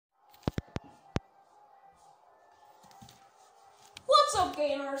up,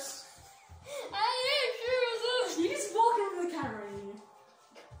 gamers? I am sure what's up. You just walk over the camera.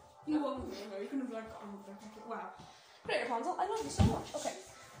 You walk over the camera. You couldn't have like gone over the wow. Great, Rapunzel. I love you so much. Okay.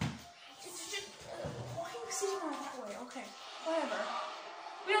 Why are you sitting around that way? Okay. Whatever.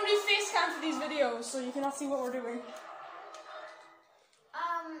 We don't do face cam for these videos, so you cannot see what we're doing.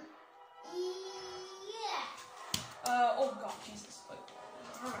 Yeah. Oh god, Jesus.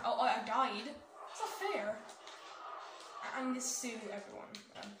 Oh, I died. It's not fair. I'm gonna sue everyone.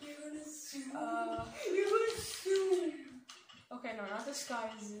 You're gonna sue. You're gonna sue. Okay, no, not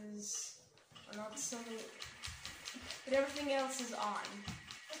disguises. Or not something. But everything else is on.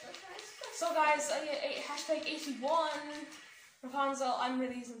 So guys, hashtag 81 Rapunzel. I'm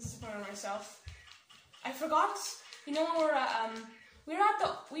really disappointed in myself. I forgot. You know when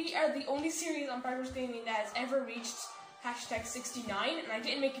we are the only series on Progress Gaming that has ever reached hashtag 69, and I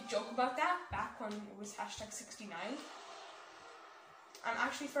didn't make a joke about that back when it was hashtag 69. I'm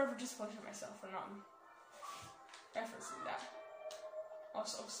actually forever disappointed in myself for not referencing that.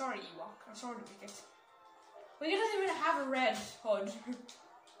 Also, sorry Ewok. I'm sorry to make it. Wicket doesn't even have a red hood.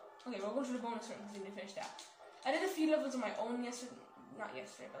 Okay, we'll go to the bonus room because we didn't finish that. I did a few levels on my own yesterday, not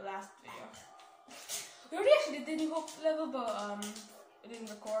yesterday, but last video. We already actually did the new level, but it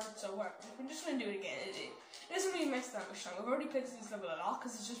didn't record, so we're just gonna do it again. It doesn't really mess that much time. We've already played this level a lot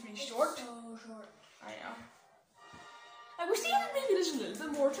because it's just really short. So short. I know. I wish they had maybe just a little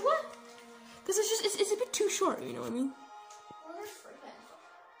bit more to it, because it's a bit too short. You know what I mean? Well, there's free men.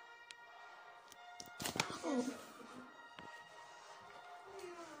 Oh.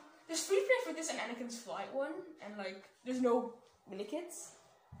 There's free play for this and Anakin's flight one, and like there's no mini kits.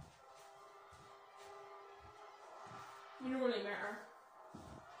 You don't really matter.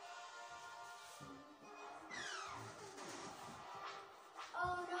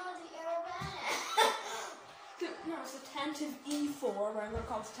 Oh no, the aerobatic. No, it's the Tantive E4, but I'm gonna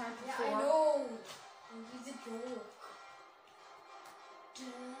call it Tantive Yeah, 4. I know. He's a joke.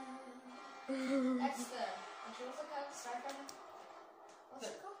 That's the. Actually, what's it called? Starfighter? What's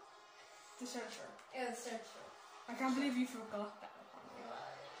it called? The Searcher. Yeah, the Starfighter. I can't believe you forgot that.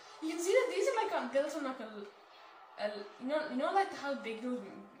 You can see that these are like built on like you know like how big those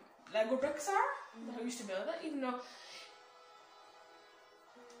Lego bricks are? How I used to build it, even though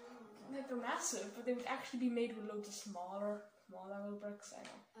like they're massive, but they would actually be made with loads of small Lego bricks. I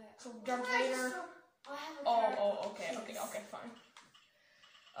know. Oh, yeah. So Darth Vader. Okay, fine.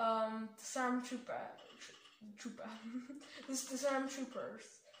 Disarm Trooper. Disarm Troopers.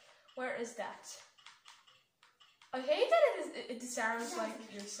 Where is that? I hate that it disarms like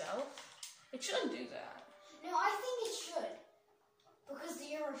yourself. It shouldn't do that. No, I think it should. Because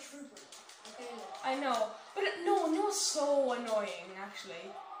you're a trooper. Okay. I know. But no, it's so annoying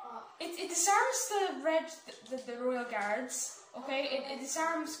actually. It disarms the Royal Guards, okay? It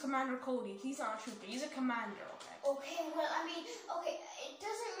disarms Commander Cody. He's not a trooper, he's a commander, okay? Okay, well, I mean, okay, it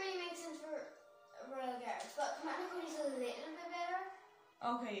doesn't really make sense for Royal Guards, but Commander Cody's a little bit better.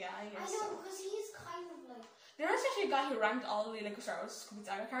 Okay, yeah, I guess. I know, because he's kind of like... There's actually a guy who ranked all the Lego Star Wars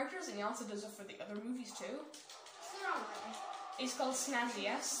Saga characters, and he also does it for the other movies too. He's called Snazzy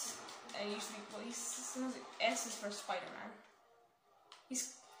S. And usually, well, S is for Spider-Man.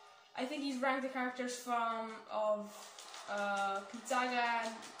 I think he's ranked the characters from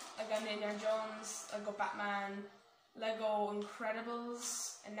Saga, Lego Indiana Jones, Lego Batman, Lego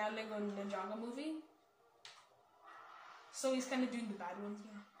Incredibles, and now Lego Ninjago movie. So he's kind of doing the bad ones,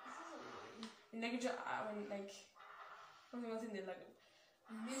 yeah. In Lego, something else in the Lego.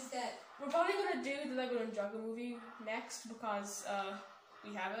 Is that? We're probably gonna do the Lego Ninjago movie next because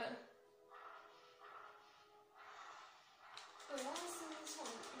we have it. Wait, why is this one?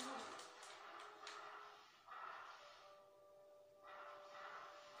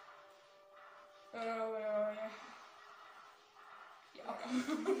 Yeah, okay.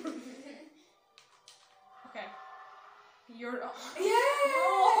 Okay. You're... Yeah!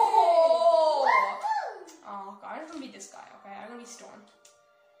 Oh! Oh god, I'm gonna be this guy, okay? I'm gonna be Storm.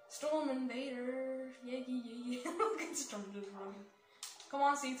 Storm Invader! Yeah. Look at Storm just running. Come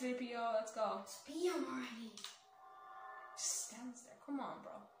on, C-3PO, let's go. Be him already. Just stands there. Come on,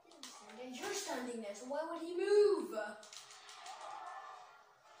 bro. You're standing there, so why would he move?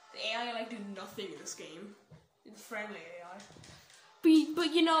 The AI like do nothing in this game. It's friendly AI.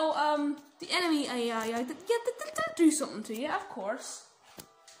 But you know, the enemy AI, they'll do something to you, of course.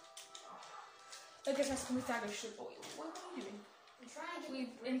 I guess that's coming Saga shit. Oh, what are you doing? I'm trying to get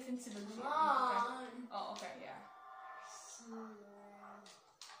invincibility. Come on. Okay. Oh, okay, yeah.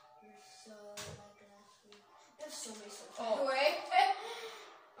 You're so like last week. There's so many stuff. Oh. Wait.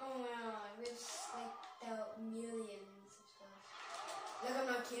 Oh my god, there's like millions of stuff.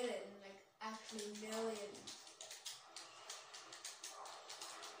 millions.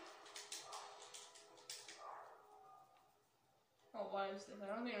 Oh, why is this? I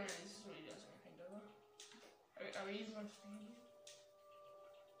don't think this really does anything, does it? Are we even going to speed?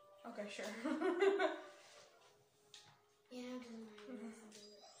 Okay, sure. Yeah, it doesn't really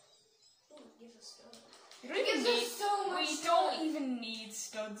oh, it gives us stuff. We don't even need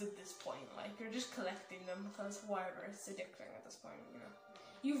studs at this point. Like, you're just collecting them because whatever, it's addicting at this point, you know.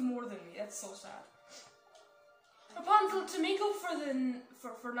 You've more than me, that's so sad. Upon to make up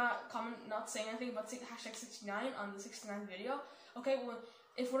for not saying anything about hashtag 69 on the 69th video. Okay, well,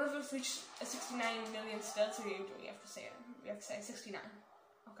 if one of us reached 69 million studs, we have to say it. We have to say 69.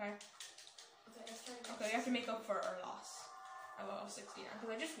 Okay. Okay, we have to make up for our loss of 69 because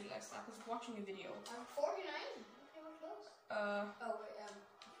I just realized that because watching a video. I'm 49. Okay, we're close. Oh wait.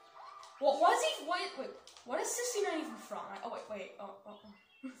 What was he? Wait. What is 69 even from? Wait. Oh.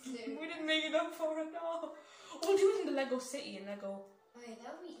 We didn't make it up for it. No. We'll do it in the Lego City and Lego. Okay,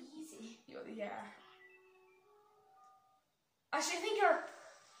 that would be easy. Yeah. Actually, I think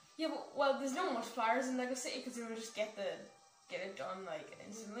well, there's no multipliers in Lego City because you'll just get it done like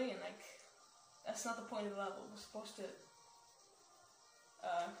instantly, and like that's not the point of the level. We're supposed to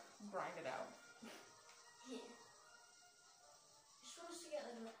grind it out. Yeah. You're supposed to get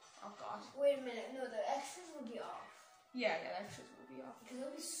like oh god. Wait a minute, no, the extras will be off. Yeah, the extras will be off. Because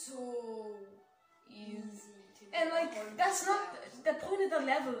it'll be so easy to and like that's not the point of the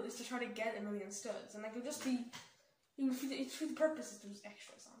level is to try to get a million studs, and like it'll just be it's for the purpose is there's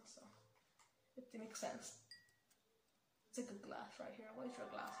extras on, so it makes sense. It's like a glass right here. Why is there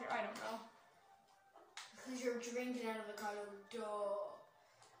a glass here? I don't know. Because you're drinking out of a kind of duh.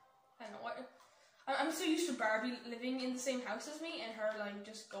 I don't know what. I'm so used to Barbie living in the same house as me and her like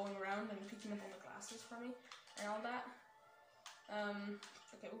just going around and picking up all the glasses for me and all that.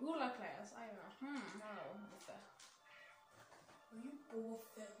 Okay, well, who will I play as? I don't know. I don't know. Boba Fett. Are you Boba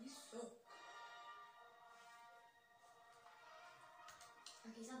Fett? You suck.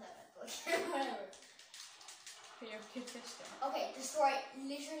 Okay, he's not that bad, but whatever. Okay, your kid fits there. Okay, destroy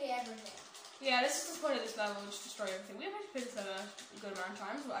literally everything. Yeah, this is the point of this level, just destroy everything. We have actually played this a good amount of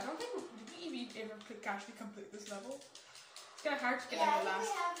times, but I don't think did we ever actually complete this level. It's kind of hard to get into the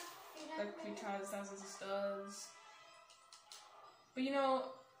last like 3,000 of studs. But you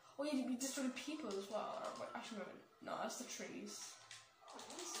know, you destroy the people as well. Or what? Actually, no, that's the trees.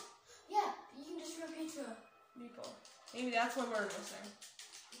 Yeah, you can destroy pizza. People. Maybe that's what we're missing.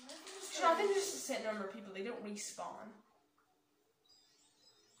 Sure, I think there's just a set number of people. They don't respawn.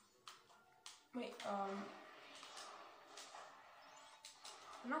 Wait, I'm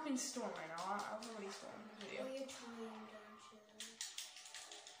not being stormed right now. I've already stormed the video. Oh, you're trying, don't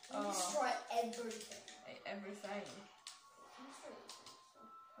you? You destroy everything. Everything.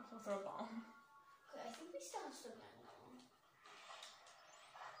 I'll throw a bomb. Okay, I think we still have some now.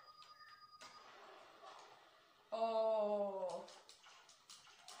 Oh.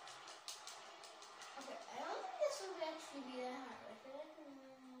 Okay, I don't think this would actually be that hard. I feel like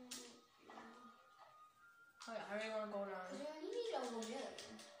oh yeah, I really want to go down. you need over a million.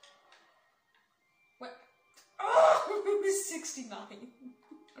 What? Oh, 69.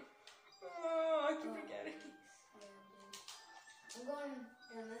 Oh, I keep forgetting. I'm going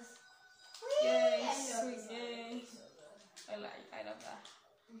down this. Yay, sweet, yay. I love that.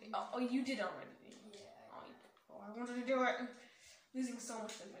 Mm-hmm. Oh, you did already. Yeah. Oh, I wanted to do it. I'm losing so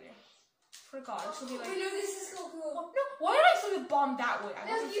much this video. Forgot. It should be like. I know this is so cool. Oh, no, why did I throw the bomb that way? I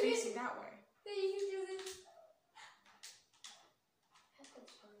wasn't facing that way. No, you can do this.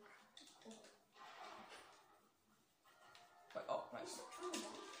 Wait, oh, wait.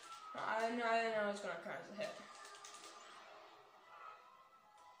 No, I didn't know it was gonna turn as a hit.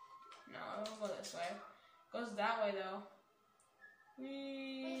 No, it won't go this way. It goes that way though.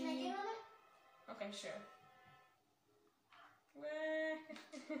 Wait, can I get on it? Okay, sure. Do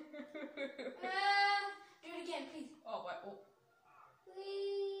it again, please. Oh, wait. Oh.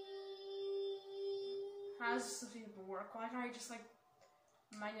 How does this even work? Why can't I just like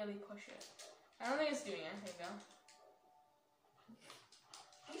manually push it? I don't think it's doing anything though.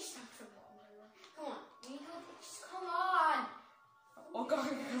 You stop for a ball. Come on, we need to go. Just come on. Oh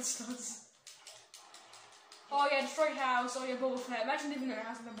god, I got studs. Oh yeah, destroy house. Oh yeah, Boba Fett. Imagine living in a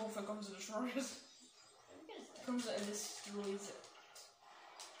house and then Boba Fett comes and destroys it. Comes and destroys it.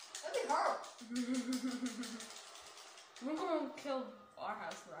 That'd be hard. We're gonna kill our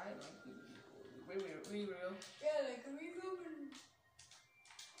house, right? Like, we will. Yeah, like, can we go and...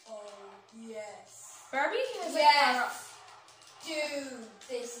 Oh, yes. Barbie has yes! Dude,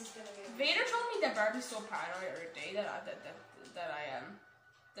 this is gonna be... Vader told me that Barbie's so paranoid every day that I am.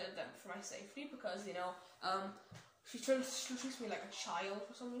 them for my safety because you know she treats me like a child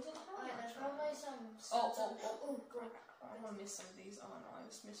for some reason. Okay, there's probably some. Oh, great. I want to miss some of these. Oh no, I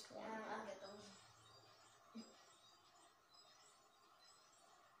just missed one. I'll get those.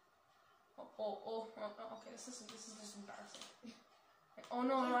 Okay, this is just embarrassing. Oh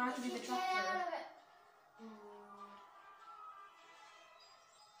no, I have to be the tractor.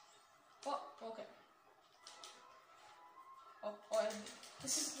 Oh, okay. Oh,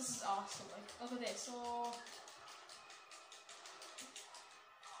 this is awesome. Like, look at this. Oh,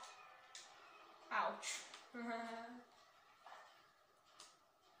 ouch.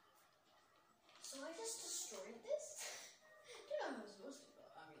 So I just destroyed this? I don't know how I was supposed to, but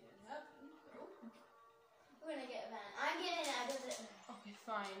I mean, it happened. We're gonna get a van. I'm getting out of it. Okay,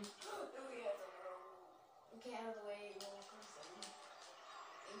 fine. Okay, out of the way. Roller coaster.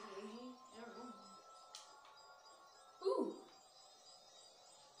 80. I don't know. Ooh.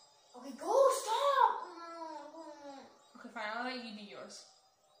 Okay, go! Stop! Okay, fine. I'll let you do yours.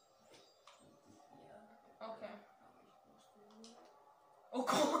 Yeah. Okay. Oh,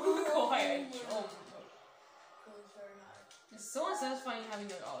 go ahead. Oh. Goes very hard. It's so unsatisfying having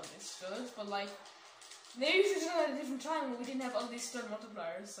like, all of these studs, but like, maybe this is at a different time when we didn't have all these stud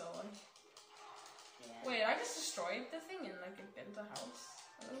multipliers, so like. Yeah. Wait, I just destroyed the thing and like it built a house.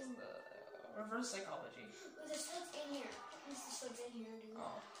 That was the reverse psychology. Wait, the stud's in here. There's the stud's in here, dude.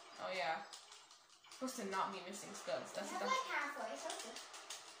 Oh yeah. Supposed to not be missing studs. That's like halfway, so it's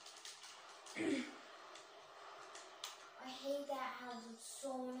good. I hate that house. It's so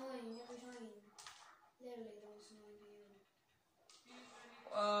annoying every time. Literally, the most annoying thing.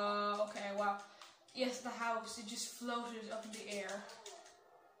 Okay, wow. Yes, the house, it just floated up in the air.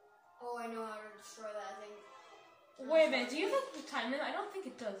 Oh, I know how to destroy that thing. Wait a minute, do you have like the time limit? I don't think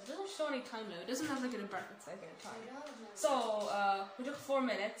it does. It doesn't show any time limit. It doesn't have like an brackets like a time. So, we took 4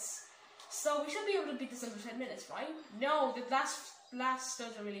 minutes. So we should be able to beat this under 10 minutes, right? No, the last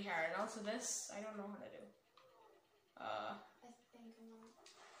studs are really hard. Also this, I don't know how to do. I think I'm not.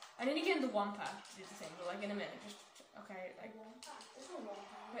 I need to get in the one path to do the thing, but like in a minute. Just okay, like There's no one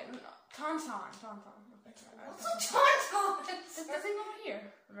path. wait, no, Tauntaun. Okay. What's a tauntaun? It's the thing over here.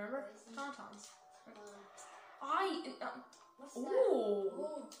 Remember? Tauntauns. What's Ooh. that?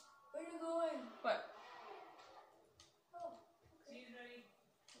 Oh, where are you going? What? Oh. Okay.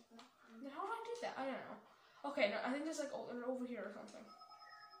 How do I do that? I don't know. Okay, no, I think there's like they're over here or something.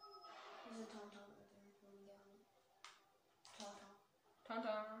 There's a tauntaun right there. Let me get on it. Tauntaun.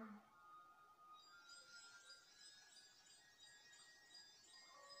 Tauntaun.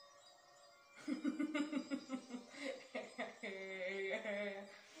 Okay.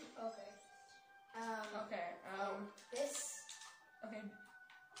 Okay. This. Okay.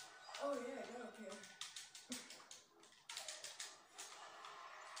 Oh yeah, I got up here.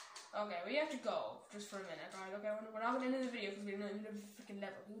 Okay, we have to go just for a minute, alright? Okay, we're not going to end the video because we're not in the freaking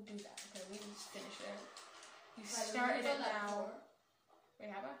level. Who would do that? Okay, we just finish it. You started it now.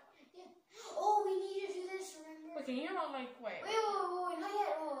 Wait, have I? Yeah. Oh, we need to do this, remember? Wait, can you not like, wait. Wait, not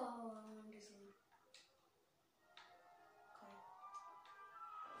yet. Oh, I'm just gonna. Okay.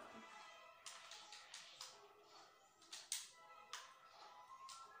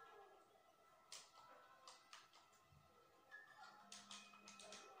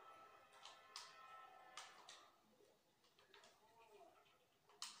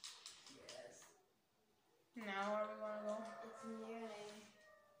 Yes. Now where we want to go? It's nearly.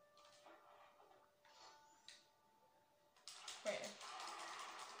 Wait.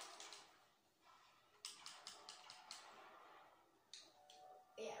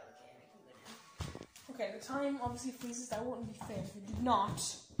 Yeah, okay, we can go now. Okay, the time obviously freezes. That wouldn't be fair if it did not.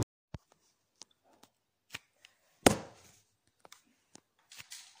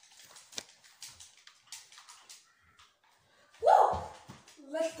 Woo!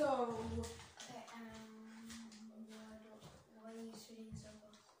 Let's go. Okay, what are you shooting so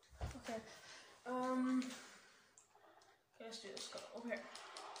far? Okay. Okay, let's do this. Go over here.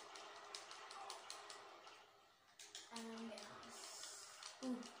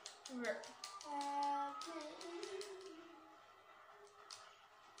 Ooh, over here.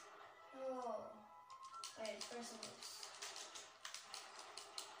 Oh. Wait, first of all.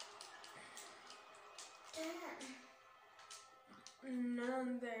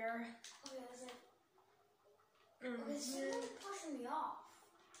 None there. Okay, that's it. Okay, someone's pushing me off.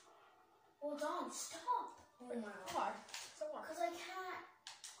 Hold on, stop. Oh my god. Why? So what? Because I can't.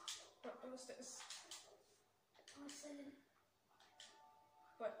 What's this? What's it?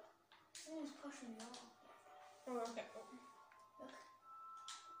 What? Someone's pushing me off. Oh, okay. Look.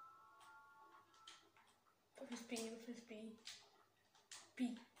 Press B, press B.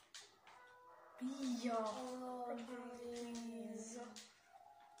 Be your Oh, please.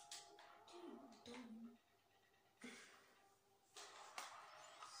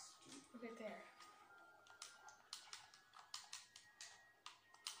 Okay, there.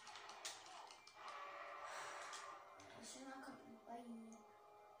 She's not coming. Bye.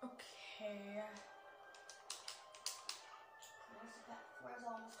 Okay. Where's the pet? Where's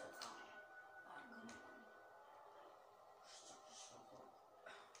almost still coming? I'm coming on.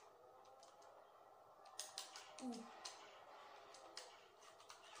 Ooh.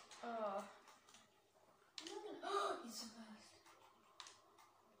 Oh. He's so fast.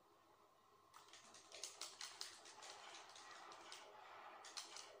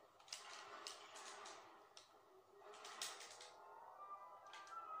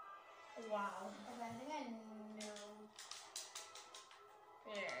 Wow. Okay, I think I know.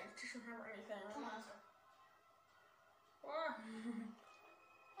 Yeah, it doesn't have anything. Come on, let's go.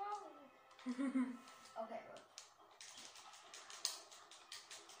 Okay, good.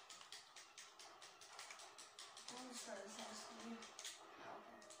 I'm gonna start this house. Okay, I'm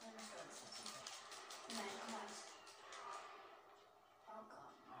gonna start this house. Man, class. Oh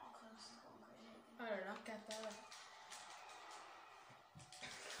god, no, class is going crazy. I did not get that.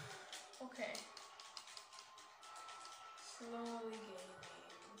 Okay. Slowly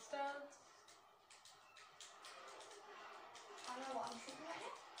gaining stats. I don't know what I'm shooting right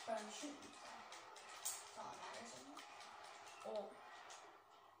now, but I'm shooting. That's all that matters, isn't it? Oh.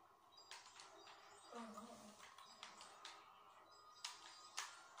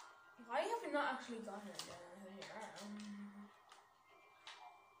 Why have we not actually gotten it down here?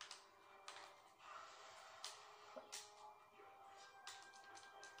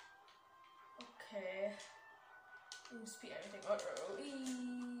 Okay. Must be everything. Oh,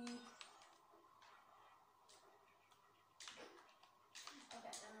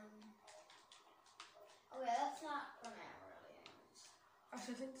 Okay, that's not gonna really anyways.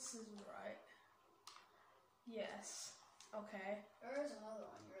 actually, I think this is right. Yes. Okay. There is another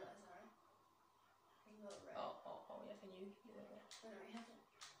one, you realize that, right? There's another red. Oh, yeah, can you do that? No, you have to.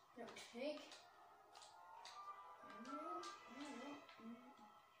 No, take.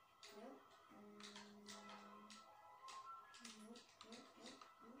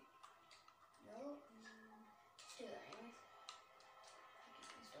 Nope. Let's do that anyways. I guess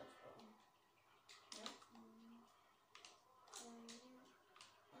we still broken. Nope.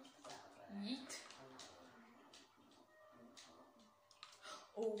 Let's put that over there. Yeet.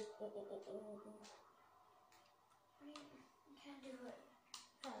 Oh. You can't do it.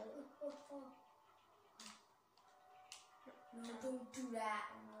 Oh. No, don't do that.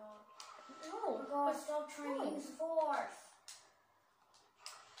 No. Oh my god, stop trying to use the force.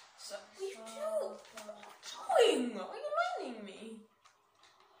 So, what are you doing? Are you lightning me?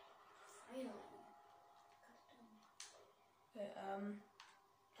 Finally. Okay,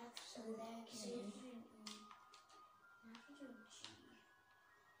 That's so there. See if you didn't. Now if you do G.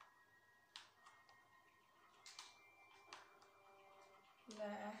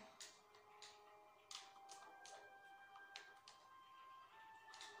 there.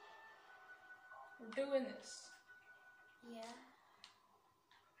 We're doing this. Yeah.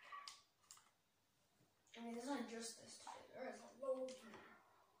 I mean, there's not just this to do. There is a load more.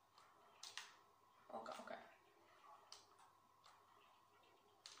 Okay.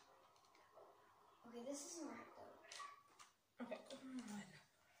 Okay, this isn't right though. Okay, come on.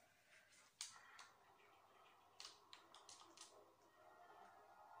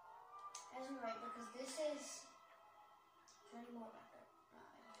 That isn't right because this is. Is there any more back there? No, I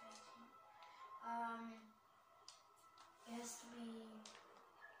don't think so. It has to be.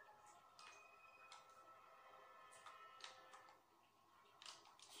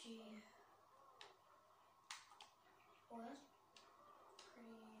 G. Oh, that's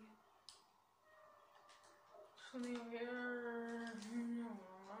pretty. Something over here. No.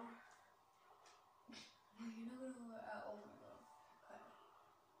 You're not gonna go out. Oh my god. Okay.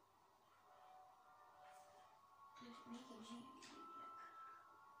 Make a G.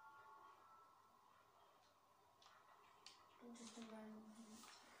 Don't just do random things.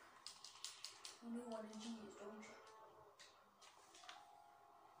 You know what a G is, don't you?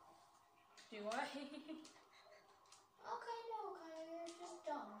 Do I? Okay, no, okay, you're just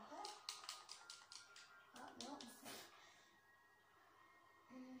dumb, okay? No.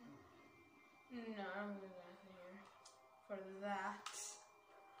 No, I don't think there's anything here for that.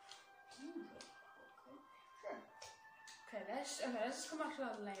 Okay, sure. Okay, let's just come back to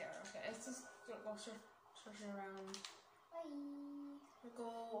that layer. Okay, let's just go searching around. Bye. We'll go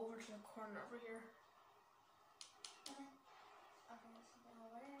over to the corner over here. Okay,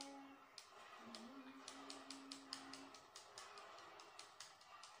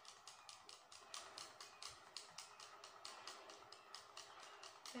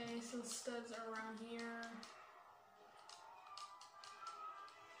 Okay, some studs are around here.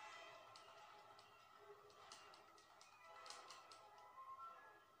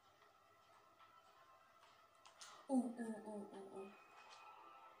 Ooh.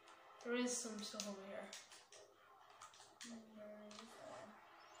 There is some stuff over here.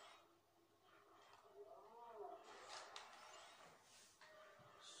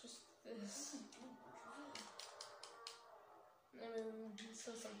 It's just this. It's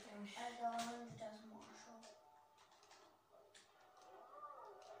still something. I don't does Marshall.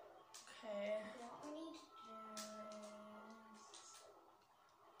 Okay. What we need to do is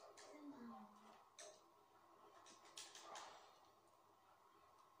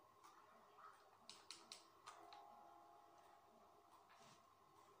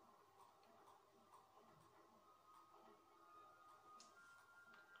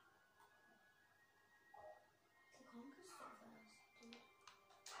conquer so fast, dude.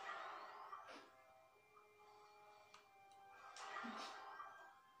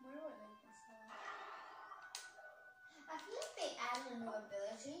 Where were they this time? I feel like they added a new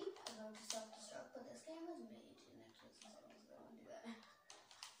ability about to self-destruct, but this game was made in Netflix, so they don't do that.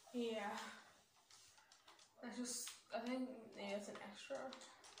 Yeah. That's just, I think, yeah, it's an extra. I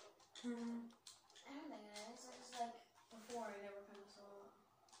don't think it is. It's just like before I never kind of saw it.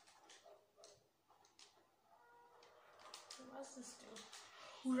 What does this do?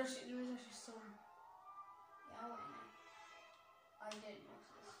 Ooh, there is actually some. Yeah, I went in there. I did notice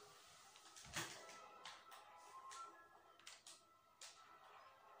this.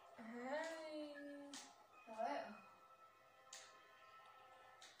 Hey. Hello.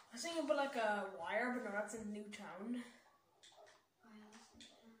 I was thinking about like a wire, but no, that's in Newtown. Oh, yeah, that's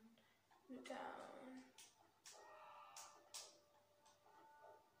Newtown.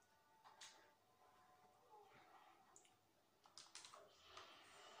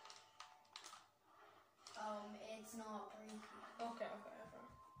 It's not breaking. Okay. The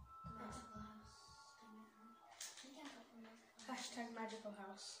magical house. You can't go from magical house. Hashtag magical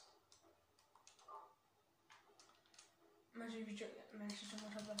house. Imagine if you manage to jump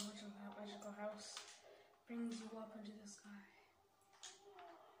on top of the magical house. Brings you up into the sky.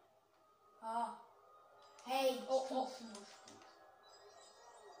 Ah. Hey! Oh.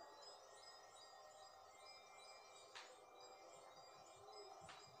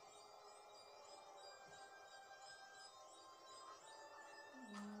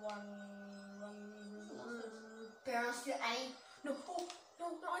 Barrels to any. No,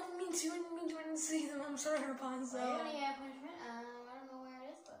 I didn't mean to. I didn't see them. I'm sorry, Rapunzel. Are you gonna get a punishment? I don't know where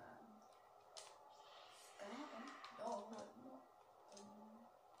it is, but it's gonna happen. Oh, no.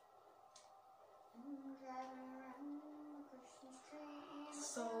 I'm driving around the Christmas tree.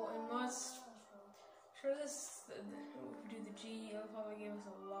 So it must. Sure, this. If we do the G, it'll probably give us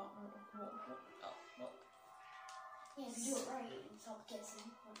a lot more. What? Yeah, if you do it right, and stop guessing.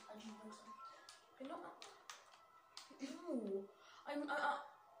 I do think so. I know. No.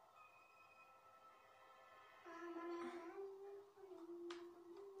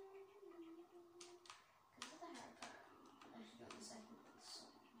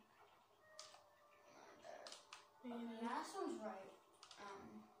 Okay, last one's right.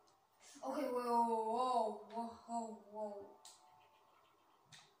 Okay, whoa.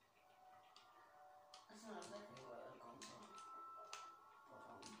 That's not exactly what I'm going for.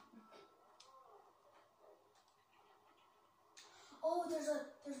 But, oh,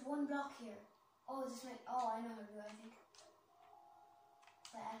 there's one block here. Oh, this might. Oh, I know how to do it, I think.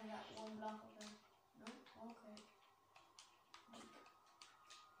 So I added that one block up there. Nope. Okay.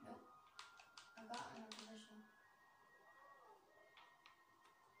 Nope. I got another position.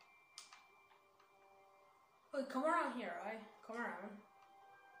 Wait, come around here, right? Come around.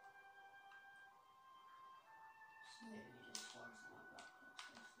 Maybe just force one block.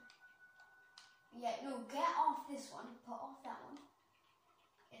 Yeah, no, get off this one. Put off that one.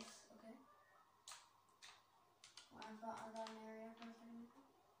 Yes, okay. Well, I thought I got an area for a second.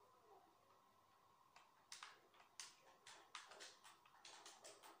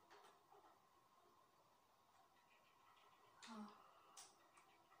 Oh.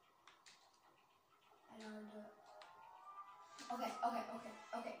 I know how to do it.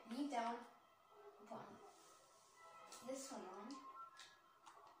 Okay. Leave down. Put on this one on.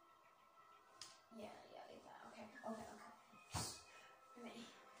 Yeah, leave that. Okay.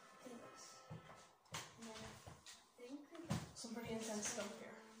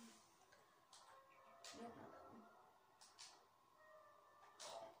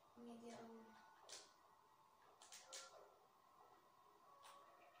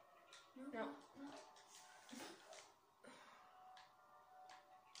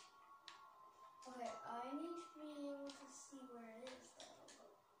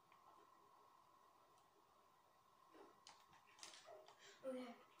 Go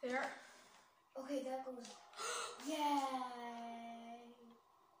there. There. Okay, that goes. Yay!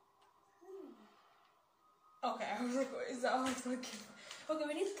 Okay, I was like, is that all it's gonna give? Okay,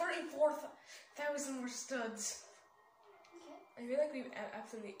 we need 34,000 more studs. Okay. I feel like we've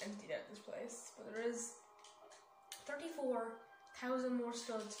absolutely emptied out this place, but there is 34,000 more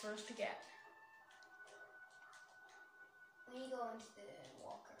studs for us to get. When you go into the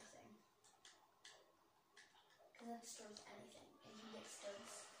walker thing, because that stores anything, and you get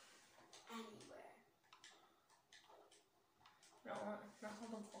studs anywhere. No, that's not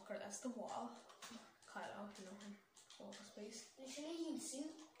the walker, that's the wall. Kylo, you know him. Walker space. Literally, you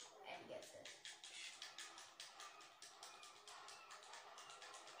suit and gets it.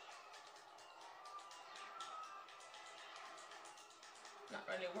 Not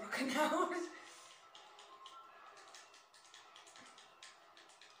really working out.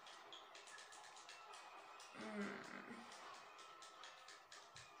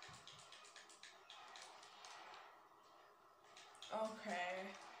 Okay.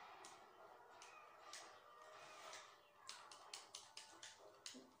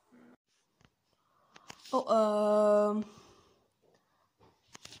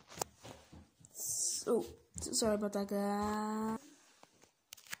 So sorry about that, guys.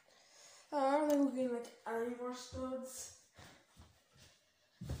 I don't think we can like any more studs,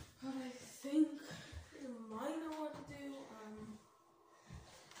 but I think you might know what to do.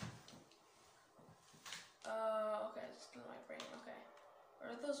 Okay, it's still my brain. Okay, what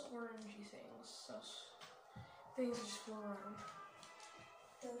are those orangey things? Those things that just float around.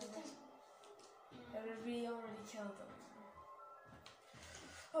 Those things. Or did we already kill them?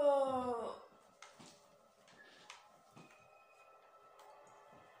 Oh.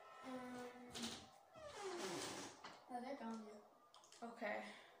 Oh, they're gone now. Okay.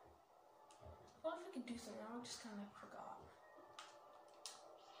 What if I could do something? I just kind of forgot.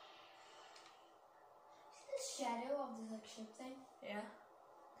 See the shadow of the like ship thing? Yeah.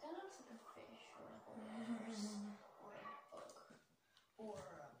 Kind of looks like a fish or like a walrus or a bug or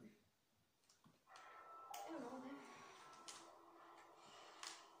I don't know.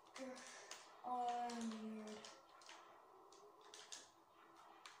 They're all weird.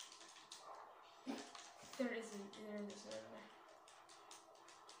 There isn't. There isn't.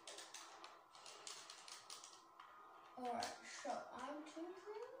 Alright, so I'm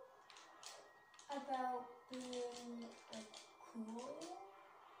thinking about being like cool.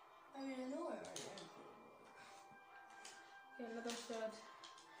 I mean, I know I already am cool. Okay, another stud.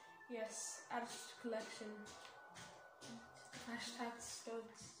 Yes, add to collection. Hashtag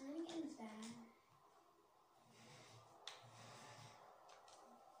studs. I'm getting sad.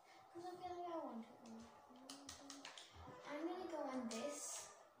 Because I feel like I want to. I'm gonna go on this.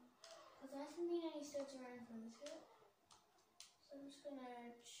 Because there hasn't been any studs around for this yet. So I'm just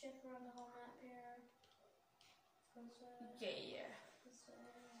gonna shift around the whole map here. Yeah.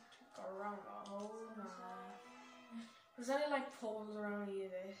 Go around the whole map. There's any like poles around you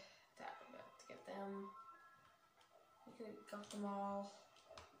to get them. We could have got them all.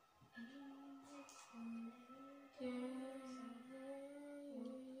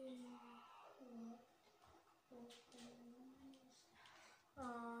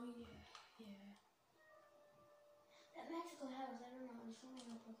 Oh yeah. That magical house, I don't know, I'm just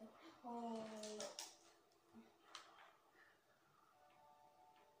wondering if I could. Oh.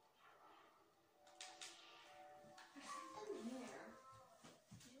 There's something here.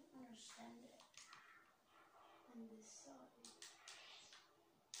 I don't understand it. On this side.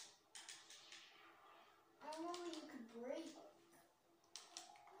 I don't know what you could break.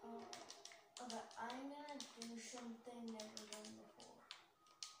 Okay, I'm gonna do something never done before.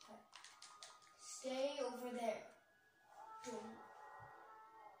 Okay. Stay over there. Don't.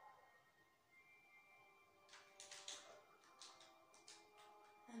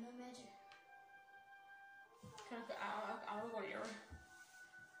 I'm a magic. I'll go here.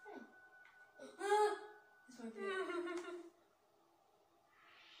 This might be it.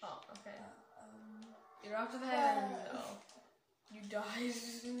 Oh, okay. You're after the head. No. You died.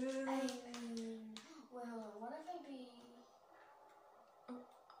 Well, what if I be...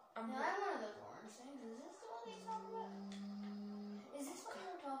 I'm now, I'm one of those orange things. Is this the one you're talking about? Is this what you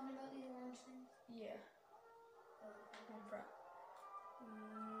were talking about, these orange things? Yeah. I'm prep.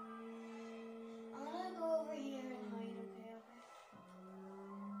 I'm gonna go over here and hide, okay?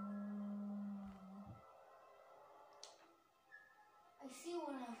 I see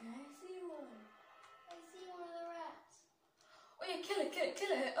one out there. I see one. I see one of the rats. Oh yeah, kill it.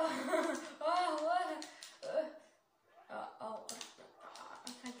 Oh, what? I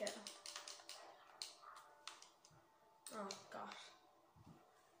can't get it. Oh gosh.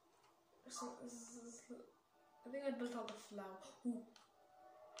 I think I built all the flour. Ooh.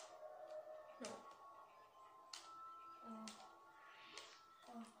 No.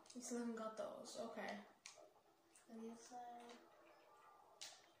 We still haven't got those. Okay. Oh, it's so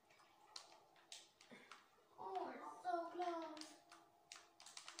close.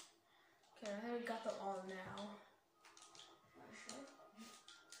 Okay, I think we got them all now.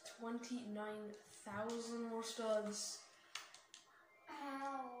 29,000 more studs.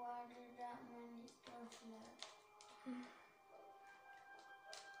 How? Why did that many studs yet?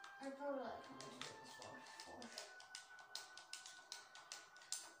 I probably like how to do this first.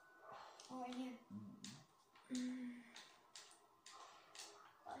 Oh, right here.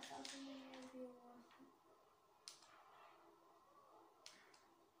 5,000 more viewers.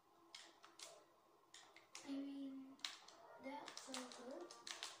 I mean, that's so good.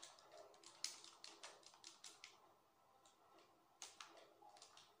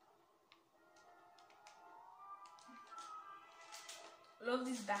 Love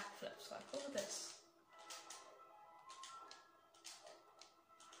these backflips. Like, look at this.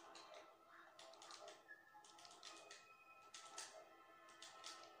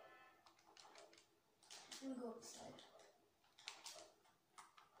 Let me go upside.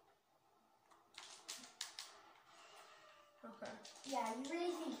 Okay. Yeah, you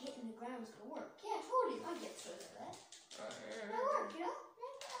really think hitting the ground is gonna work? Yeah, totally. I get through that. That work, you know?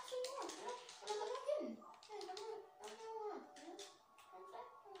 That actually works, you know? I'm not kidding. Yeah, that work. That work,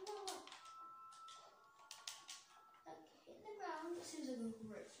 you know? Like, hitting the ground, it seems like a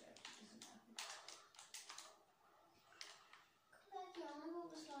great strategy, doesn't it? Come back here, I'm gonna go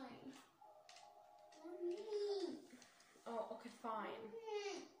this line. Oh, okay, fine.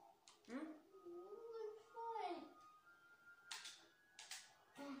 Hmm? It's fine.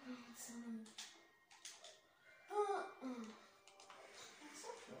 Oh, God, son. That's so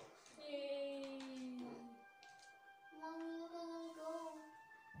close. Yay! Mommy, look at us go.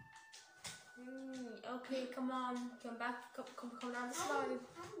 Okay, come on. Come back. Come down the slide.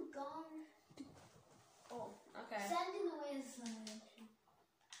 I'm gone. Oh, okay. Standing away is slide, actually.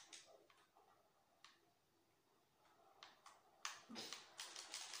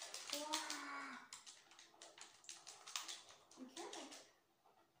 You can't.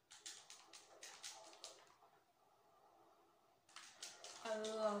 I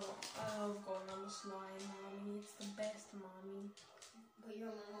love going on the slide, mommy. It's the best, mommy. But you're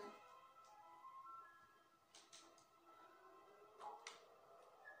my mom.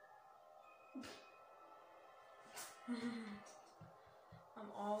 I'm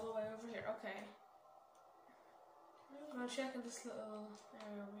all the way over here. Okay. I'm gonna check in this little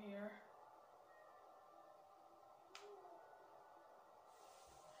area over here.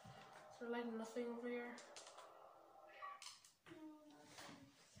 Is there like nothing over here?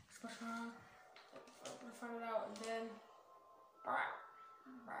 I'm gonna find it out and then.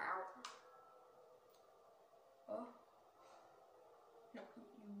 Oh. No,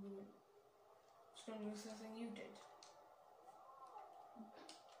 you. Just gonna use something you did.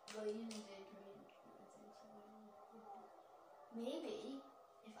 Well, you did read. Maybe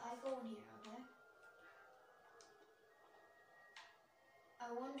if I go in here, okay? I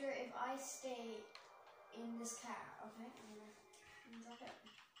wonder if I stay in this car, okay? I'm gonna drop it.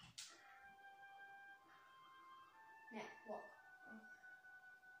 Now, walk.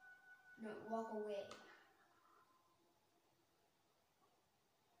 No, walk away.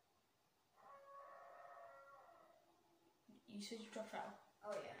 You said you dropped out.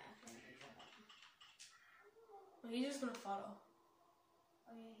 Oh yeah, actually, I drop out. Well, he's just gonna follow.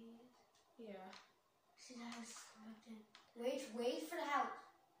 Oh yeah, he is. Yeah. See the house locked in. Wait for the house.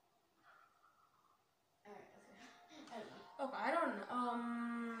 Alright, okay. I don't know. Okay, I don't know.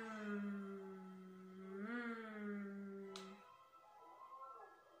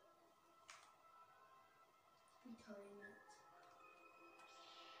 30 minutes.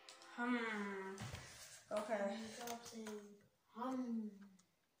 Okay. He drops in.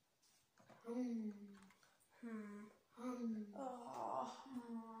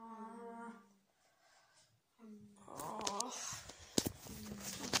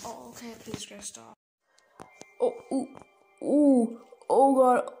 Oh, okay, please go stop.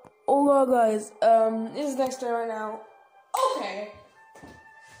 Oh god, guys. This is next day right now. Okay.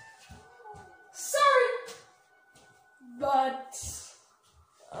 Sorry, but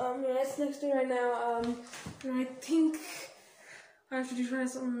yeah, it's next day right now. And I think I have to try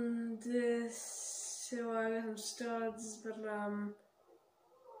something this, so I got some studs, but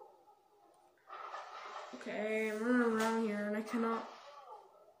okay, I'm running around here and I cannot.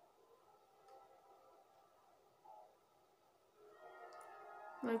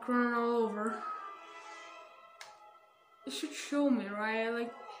 Like running all over. It should show me, right?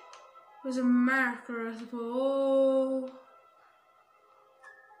 Like, there's a marker, I suppose. Oh.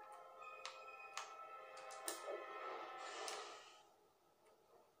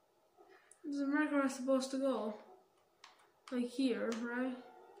 There's a marker I'm supposed to go. Like here, right?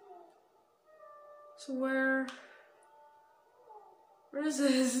 So where is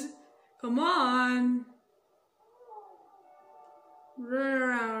this? Come on! Run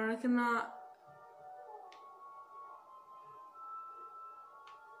around, I cannot.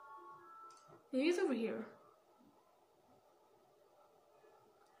 Maybe it's over here.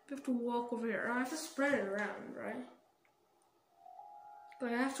 I have to walk over here. I have to spread it around, right?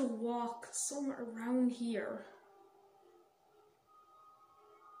 But I have to walk somewhere around here.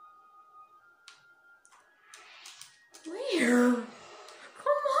 Where?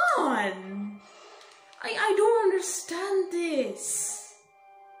 Come on! I don't understand this.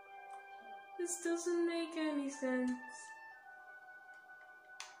 This doesn't make any sense.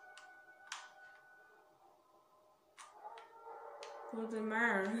 What the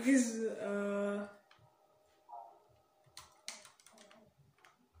marks?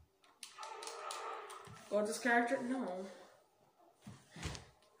 Got this character? No.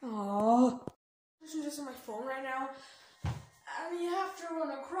 Oh. I'm just on my phone right now, and you have to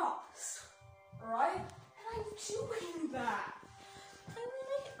run across, right? And I'm doing that. I'm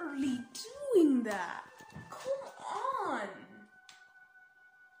literally doing that. Come on.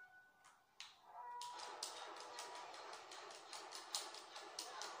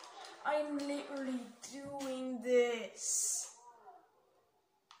 I'm literally doing this.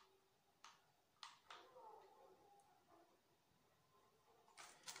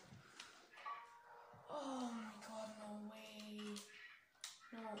 Oh my god, no way.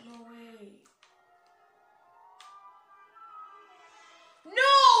 No way.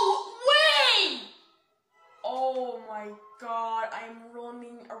 No way! Oh my god, I'm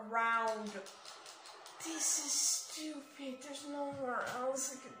running around. This is stupid. There's nowhere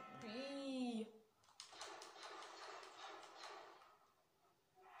else it could be.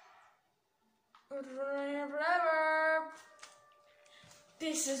 I'm running here forever.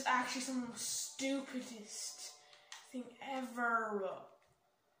 This is actually some of the stupidest thing ever.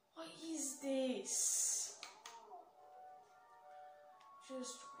 What is this?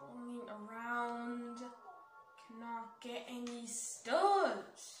 Just rolling around. Cannot get any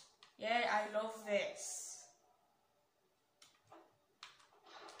studs. Yeah, I love this.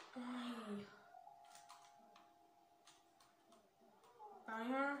 Aye.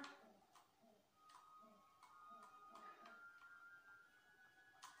 Banger.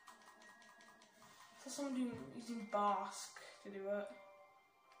 So someone using Basque to do it.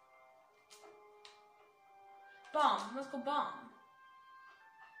 Bomb. Let's go bomb.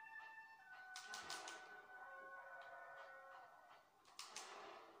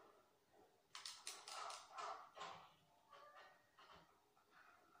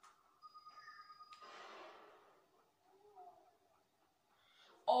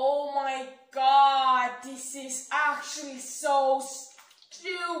 Oh my god, this is actually so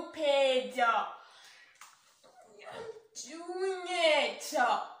stupid. I'm doing it.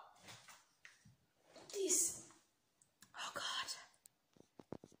 This. Oh god.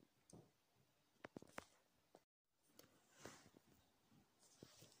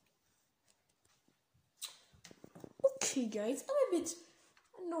 Okay, guys, I'm a bit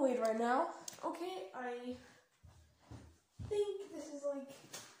annoyed right now. Okay, I think this is like.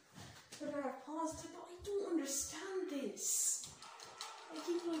 But I paused it, but I don't understand this. I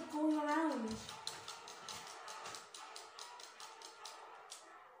keep like going around.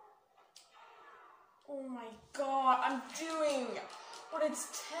 Oh my god, I'm doing what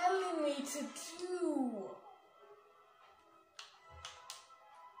it's telling me to do.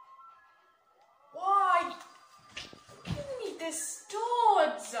 Why? Give me the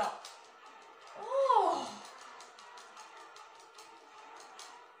studs. Oh.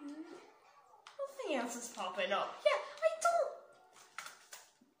 Nothing else is popping up. Yeah, I don't.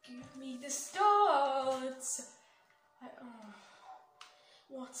 Give me the studs.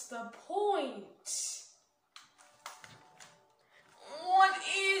 What's the point? What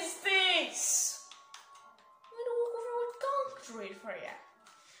is this? I'm gonna walk over with concrete for you.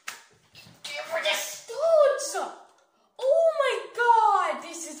 Give her the studs! Oh my god!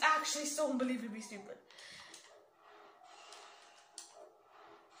 This is actually so unbelievably stupid.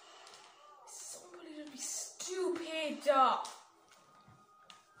 This is unbelievably stupid.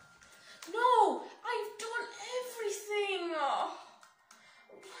 No! I've done everything!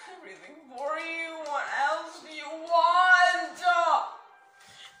 Everything for you. What else do you want?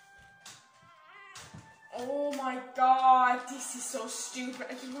 stupid.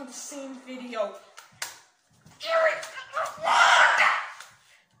 I keep on the same video.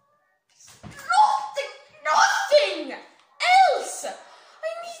 Nothing else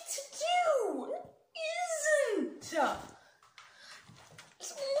I need to do, isn't it's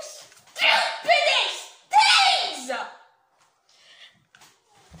the most stupidest things.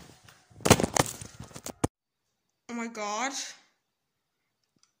 Oh my god.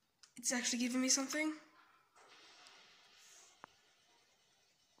 It's actually giving me something.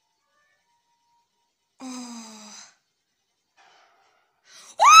 Oh.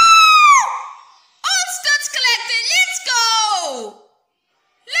 Woo! All studs collected. Let's go.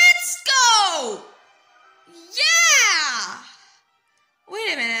 Let's go. Yeah.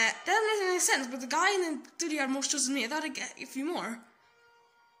 Wait a minute. That doesn't make any sense. But the guy in the 30-yard more chooses me. I thought I'd get a few more.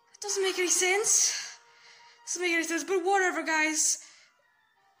 That doesn't make any sense. Doesn't make any sense. But whatever, guys.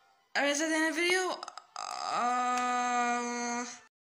 Is that the end of the video?